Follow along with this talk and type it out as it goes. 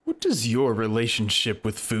does your relationship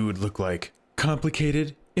with food look like?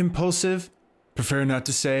 Complicated? Impulsive? Prefer not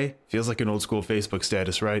to say? Feels like an old school Facebook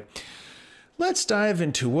status, right? Let's dive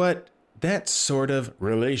into what that sort of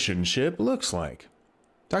relationship looks like.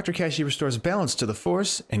 Dr. Kashey restores balance to the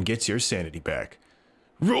force and gets your sanity back.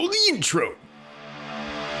 Roll the intro!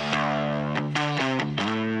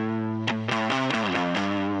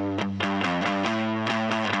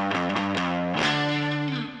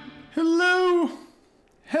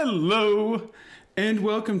 Hello, and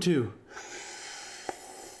welcome to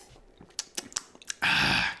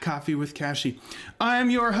Coffee with Kashey. I'm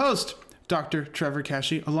your host, Dr. Trevor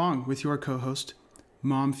Kashey, along with your co-host,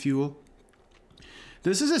 Mom Fuel.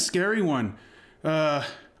 This is a scary one.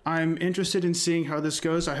 I'm interested in seeing how this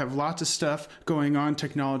goes. I have lots of stuff going on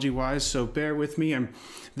technology-wise, so bear with me.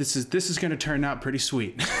 This is going to turn out pretty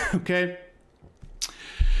sweet, okay?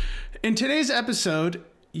 In today's episode,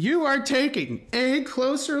 you are taking a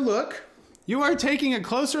closer look into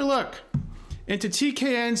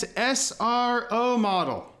TKN's SRO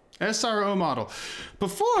model.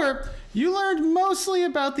 Before, you learned mostly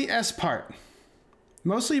about the S part,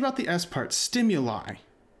 stimuli.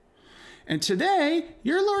 And today,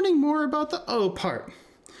 you're learning more about the O part,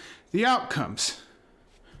 the outcomes.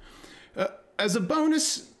 As a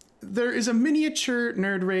bonus, there is a miniature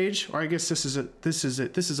nerd rage, or I guess this is a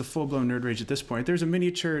full-blown nerd rage at this point. There's a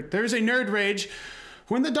nerd rage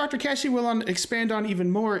when the Dr. Kashey will expand on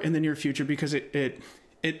even more in the near future because it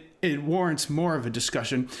warrants more of a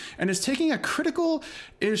discussion, and is taking a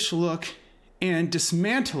critical-ish look and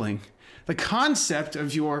dismantling the concept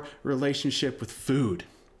of your relationship with food.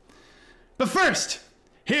 But first,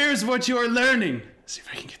 here's what you're learning. Let's see if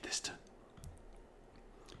I can get this to...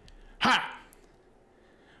 Ha!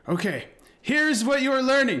 Okay, here's what you're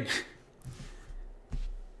learning.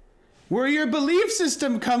 Where your belief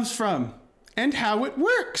system comes from and how it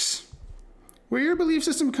works.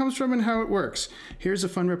 Here's a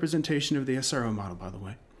fun representation of the SRO model, by the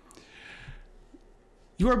way.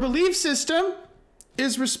 Your belief system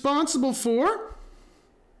is responsible for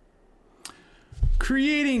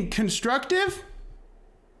creating constructive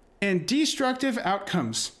and destructive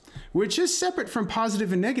outcomes, which is separate from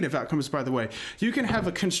positive and negative outcomes, by the way. You can have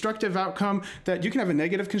a constructive outcome you can have a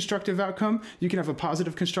negative constructive outcome. You can have a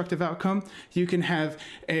positive constructive outcome. You can have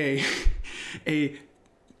there's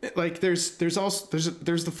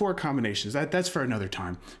the four combinations. That's for another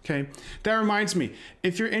time. Okay. That reminds me,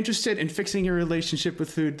 if you're interested in fixing your relationship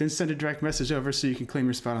with food, then send a direct message over so you can claim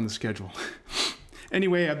your spot on the schedule.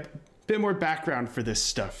 Anyway, a bit more background for this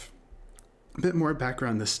stuff.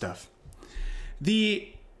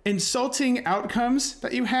 The insulting outcomes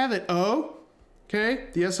that you have at O, okay,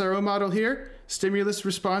 the SRO model here, stimulus,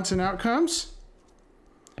 response, and outcomes.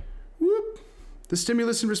 The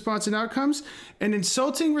stimulus and response and outcomes. An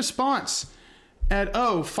insulting response at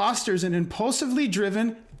O fosters an impulsively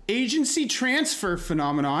driven agency transfer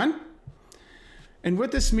phenomenon. And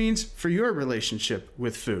what this means for your relationship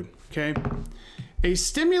with food, okay? A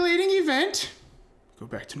stimulating event, go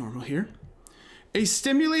back to normal here. A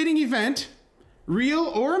stimulating event, real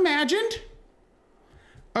or imagined,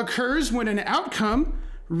 occurs when an outcome,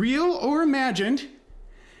 real or imagined,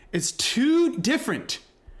 is too different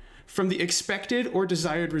from the expected or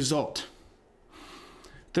desired result.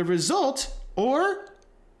 The result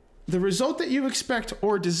that you expect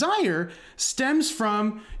or desire stems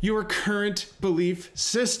from your current belief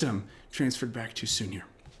system. Transferred back too soon here.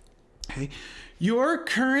 Okay. Your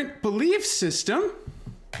current belief system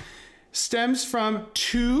stems from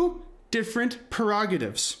two different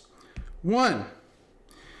prerogatives. One,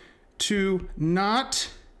 to not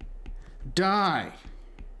die.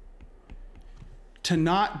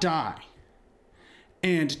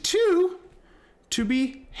 And two, to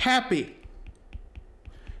be happy.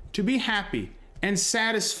 And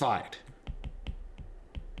satisfied.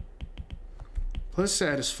 Plus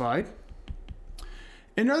satisfied.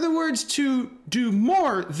 In other words, to do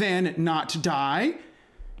more than not die,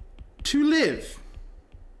 to live.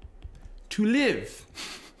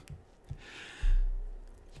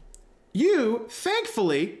 You,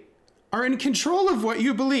 thankfully, are in control of what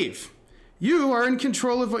you believe.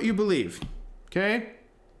 Okay?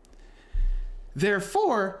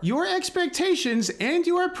 Therefore, your expectations and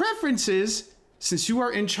your preferences, since you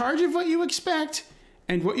are in charge of what you expect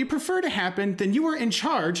and what you prefer to happen, then you are in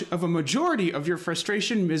charge of a majority of your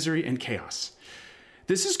frustration, misery, and chaos.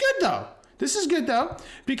 This is good though,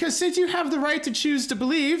 because since you have the right to choose to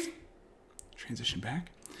believe, transition back,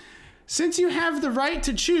 since you have the right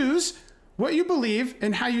to choose what you believe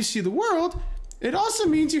and how you see the world, it also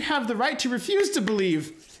means you have the right to refuse to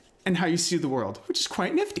believe and how you see the world, which is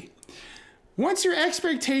quite nifty. Once your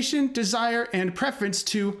expectation, desire, and preference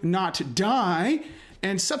to not die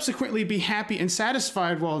and subsequently be happy and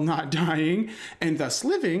satisfied while not dying and thus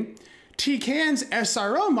living, TKN's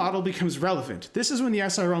SRO model becomes relevant. This is when the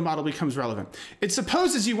SRO model becomes relevant. It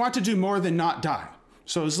supposes you want to do more than not die.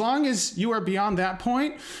 So as long as you are beyond that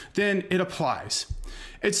point, then it applies.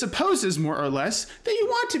 It supposes, more or less, that you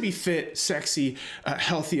want to be fit, sexy,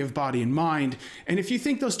 healthy of body and mind. And if you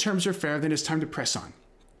think those terms are fair, then it's time to press on.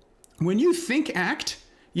 When you think act,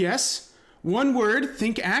 yes, one word,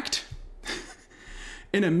 think act,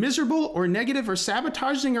 in a miserable or negative or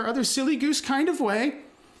sabotaging or other silly goose kind of way,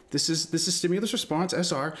 this is stimulus response,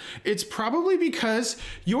 SR, it's probably because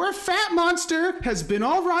your fat monster has been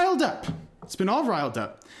all riled up. It's been all riled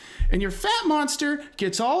up. And your fat monster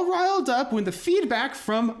gets all riled up when the feedback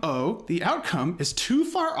from O, the outcome, is too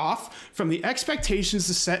far off from the expectations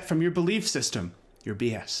set from your belief system, your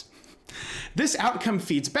BS. This outcome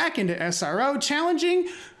feeds back into SRO, challenging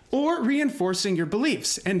or reinforcing your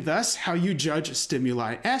beliefs, and thus how you judge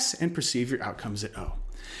stimuli S and perceive your outcomes at O.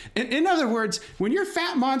 In other words, when your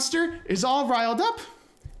fat monster is all riled up,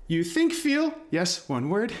 you think, feel, yes, one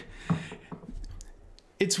word,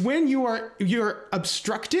 it's when you're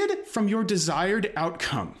obstructed from your desired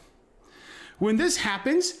outcome. When this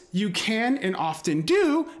happens, you can and often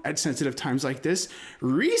do, at sensitive times like this,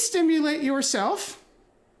 re-stimulate yourself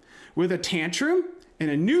with a tantrum and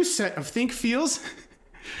a new set of think feels,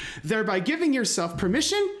 thereby giving yourself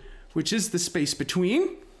permission, which is the space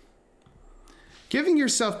between, giving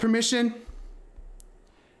yourself permission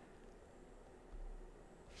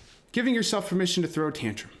to throw a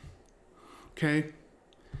tantrum. Okay?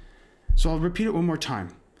 So I'll repeat it one more time.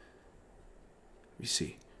 Let me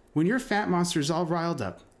see. When your fat monster is all riled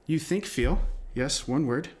up, you think, feel, yes, one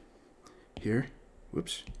word, here,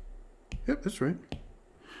 whoops, yep, that's right.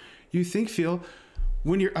 You think, feel,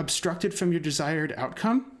 when you're obstructed from your desired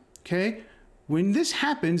outcome, okay? When this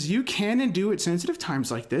happens, you can and do at sensitive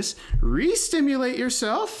times like this, re-stimulate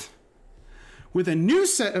yourself with a new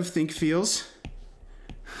set of think feels,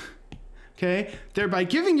 okay? Thereby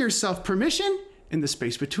giving yourself permission in the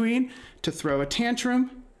space between to throw a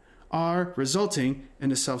tantrum, are resulting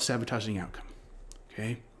in a self-sabotaging outcome.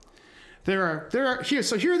 Okay? Here are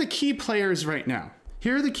the key players right now.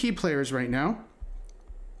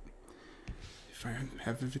 If I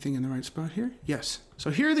have everything in the right spot here? Yes. So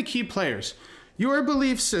here are the key players. Your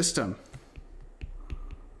belief system.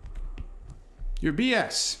 Your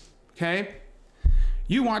BS. Okay?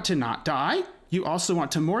 You want to not die. You also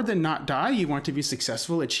want to more than not die. You want to be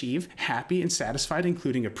successful, achieve, happy, and satisfied,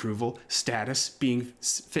 including approval, status, being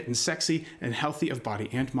fit and sexy, and healthy of body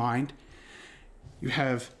and mind. You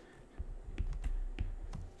have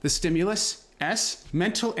the stimulus, S,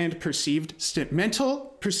 mental perceived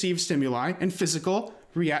stimuli, and physical,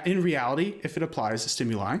 in reality, if it applies, the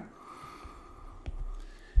stimuli.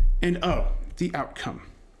 And O, the outcome,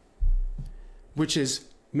 which is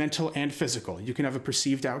mental and physical. You can have a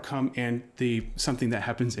perceived outcome and something that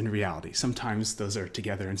happens in reality. Sometimes those are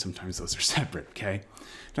together and sometimes those are separate, okay?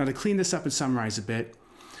 Now to clean this up and summarize a bit,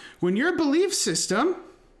 when your belief system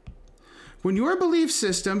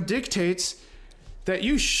dictates that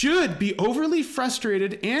you should be overly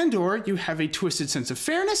frustrated and or you have a twisted sense of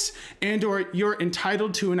fairness and or you're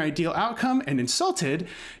entitled to an ideal outcome and insulted,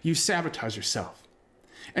 you sabotage yourself.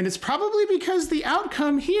 And it's probably because the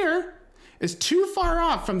outcome here is too far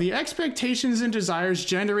off from the expectations and desires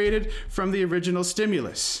generated from the original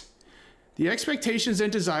stimulus. The expectations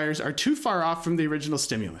and desires are too far off from the original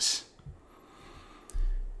stimulus.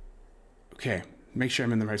 Okay, make sure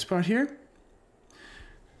I'm in the right spot here.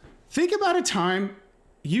 Think about a time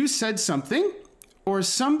you said something or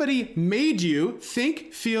somebody made you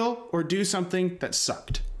think, feel, or do something that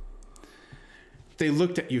sucked. They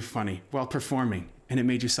looked at you funny while performing and it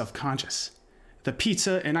made you self-conscious. The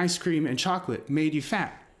pizza and ice cream and chocolate made you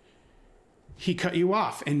fat. He cut you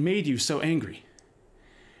off and made you so angry.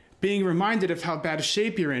 Being reminded of how bad a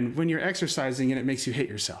shape you're in when you're exercising and it makes you hate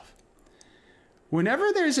yourself.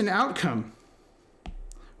 Whenever there's an outcome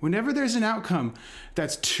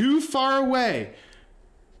that's too far away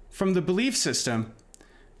from the belief system,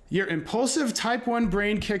 your impulsive type 1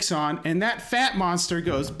 brain kicks on and that fat monster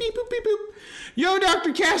goes beep, boop, beep, boop. Yo,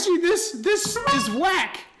 Dr. Kashey, this is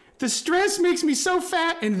whack. The stress makes me so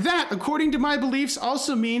fat, and that, according to my beliefs,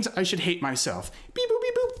 also means I should hate myself. Beep, boop,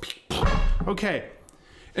 beep, boop, beep, boop. Okay.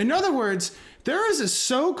 In other words, there is a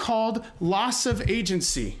so-called loss of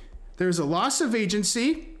agency. There's a loss of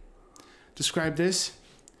agency. Describe this.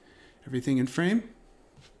 Everything in frame?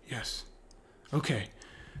 Yes. Okay.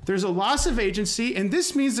 There's a loss of agency, and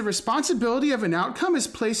this means the responsibility of an outcome is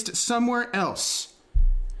placed somewhere else.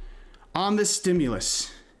 on the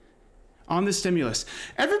stimulus.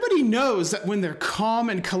 Everybody knows that when they're calm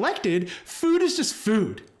and collected, food is just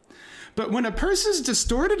food. But when a person's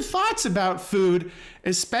distorted thoughts about food,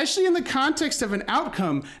 especially in the context of an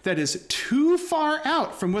outcome that is too far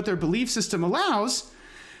out from what their belief system allows,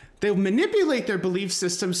 they'll manipulate their belief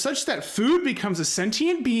system such that food becomes a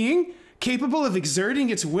sentient being capable of exerting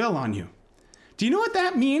its will on you. Do you know what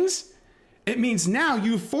that means? It means now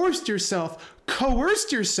you've coerced yourself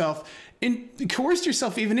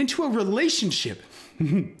even into a relationship.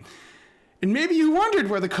 And maybe you wondered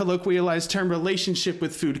where the colloquialized term relationship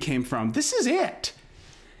with food came from. This is it.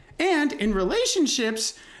 And in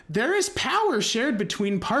relationships, there is power shared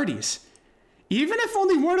between parties. Even if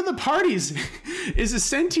only one of the parties is a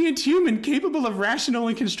sentient human capable of rational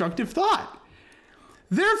and constructive thought.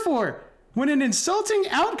 Therefore, when there's an insulting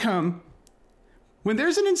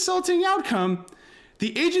outcome,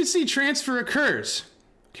 the agency transfer occurs.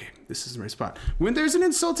 Okay, this is the right spot. When there's an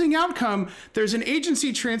insulting outcome, there's an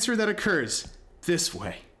agency transfer that occurs this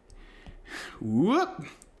way. Whoop.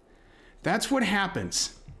 That's what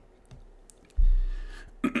happens.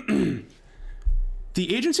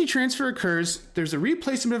 The agency transfer occurs, there's a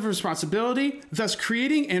replacement of responsibility, thus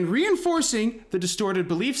creating and reinforcing the distorted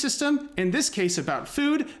belief system, in this case about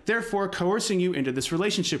food, therefore coercing you into this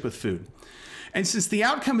relationship with food. And since the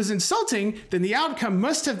outcome is insulting, then the outcome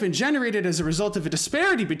must have been generated as a result of a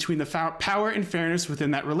disparity between the power and fairness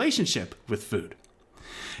within that relationship with food.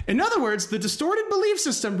 In other words, the distorted belief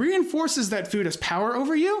system reinforces that food has power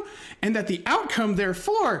over you, and that the outcome,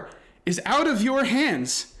 therefore, is out of your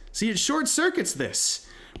hands. See, it short circuits this,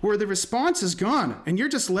 where the response is gone, and you're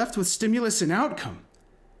just left with stimulus and outcome.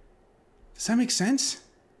 Does that make sense?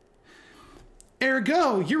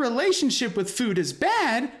 Ergo, your relationship with food is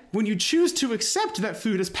bad when you choose to accept that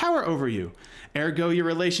food has power over you. Ergo, your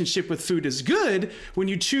relationship with food is good when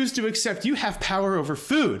you choose to accept you have power over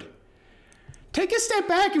food. Take a step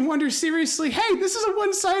back and wonder seriously, hey, this is a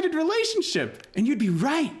one-sided relationship. And you'd be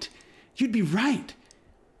right.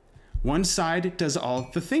 One side does all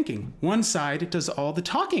the thinking. One side does all the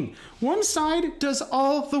talking. One side does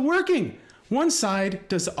all the working. One side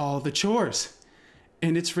does all the chores.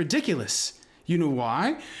 And it's ridiculous. You know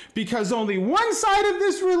why? Because only one side of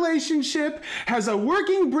this relationship has a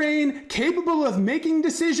working brain capable of making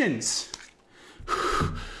decisions.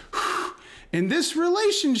 In this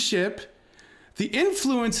relationship, the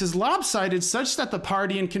influence is lopsided such that the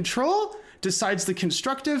party in control decides the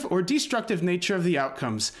constructive or destructive nature of the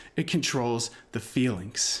outcomes. It controls the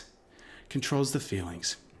feelings.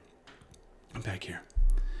 I'm back here.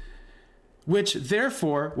 Which,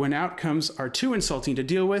 therefore, when outcomes are too insulting to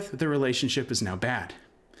deal with, the relationship is now bad.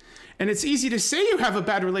 And it's easy to say you have a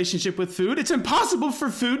bad relationship with food. It's impossible for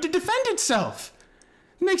food to defend itself.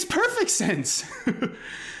 It makes perfect sense.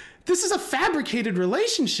 This is a fabricated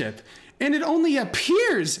relationship. And it only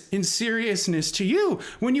appears in seriousness to you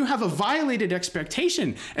when you have a violated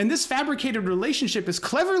expectation. And this fabricated relationship is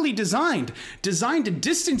cleverly designed to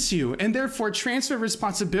distance you and therefore transfer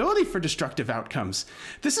responsibility for destructive outcomes.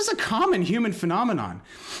 This is a common human phenomenon.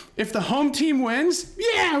 If the home team wins,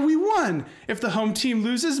 yeah, we won. If the home team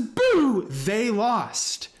loses, boo, they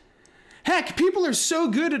lost. Heck, people are so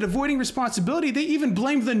good at avoiding responsibility, they even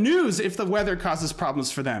blame the news if the weather causes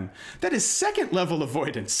problems for them. That is second-level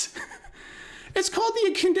avoidance. It's called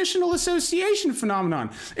the conditional association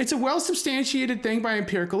phenomenon. It's a well-substantiated thing by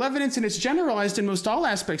empirical evidence, and it's generalized in most all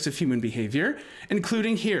aspects of human behavior,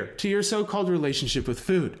 including here, to your so-called relationship with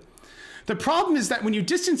food. The problem is that when you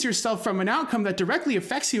distance yourself from an outcome that directly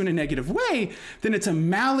affects you in a negative way, then it's a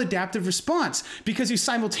maladaptive response because you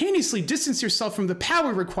simultaneously distance yourself from the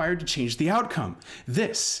power required to change the outcome.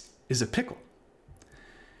 This is a pickle.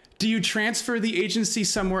 Do you transfer the agency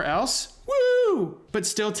somewhere else? Woo! But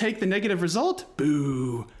still take the negative result?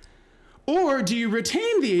 Boo! Or do you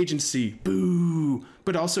retain the agency? Boo!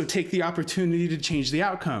 But also take the opportunity to change the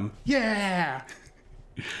outcome? Yeah!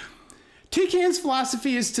 TCAN's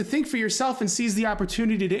philosophy is to think for yourself and seize the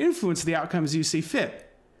opportunity to influence the outcomes you see fit.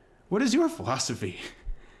 What is your philosophy?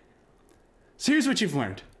 So here's what you've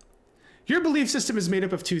learned. Your belief system is made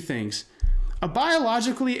up of two things: a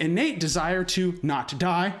biologically innate desire to not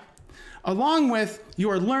die, along with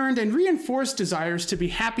your learned and reinforced desires to be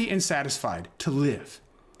happy and satisfied, to live.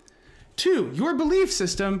 2, your belief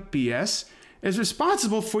system, BS, is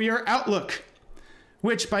responsible for your outlook,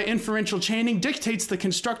 which by inferential chaining dictates the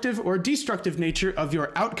constructive or destructive nature of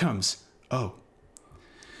your outcomes. O.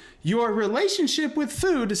 Your relationship with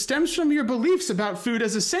food stems from your beliefs about food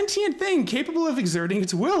as a sentient thing capable of exerting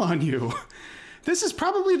its will on you. This is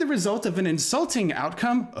probably the result of an insulting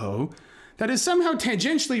outcome, O, that is somehow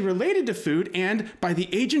tangentially related to food, and by the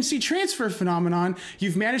agency transfer phenomenon,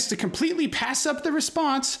 you've managed to completely pass up the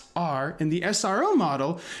response, R, in the SRO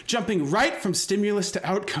model, jumping right from stimulus to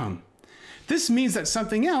outcome. This means that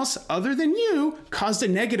something else other than you caused a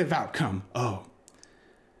negative outcome, O.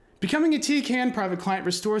 Becoming a TCAN private client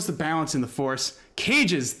restores the balance in the force,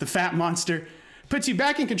 cages the fat monster, puts you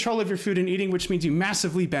back in control of your food and eating, which means you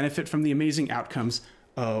massively benefit from the amazing outcomes,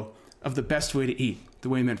 O, of the best way to eat, the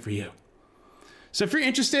way meant for you. So if you're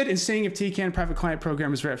interested in seeing if TCAN private client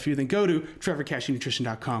program is right for you, then go to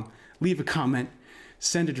trevorkasheynutrition.com, leave a comment,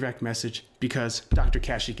 send a direct message, because Dr.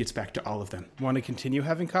 Kashey gets back to all of them. Want to continue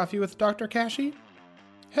having coffee with Dr. Kashey?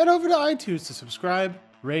 Head over to iTunes to subscribe,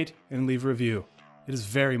 rate, and leave a review. It is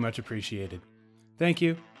very much appreciated. Thank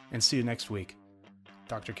you, and see you next week.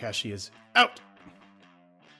 Dr. Kashey is out.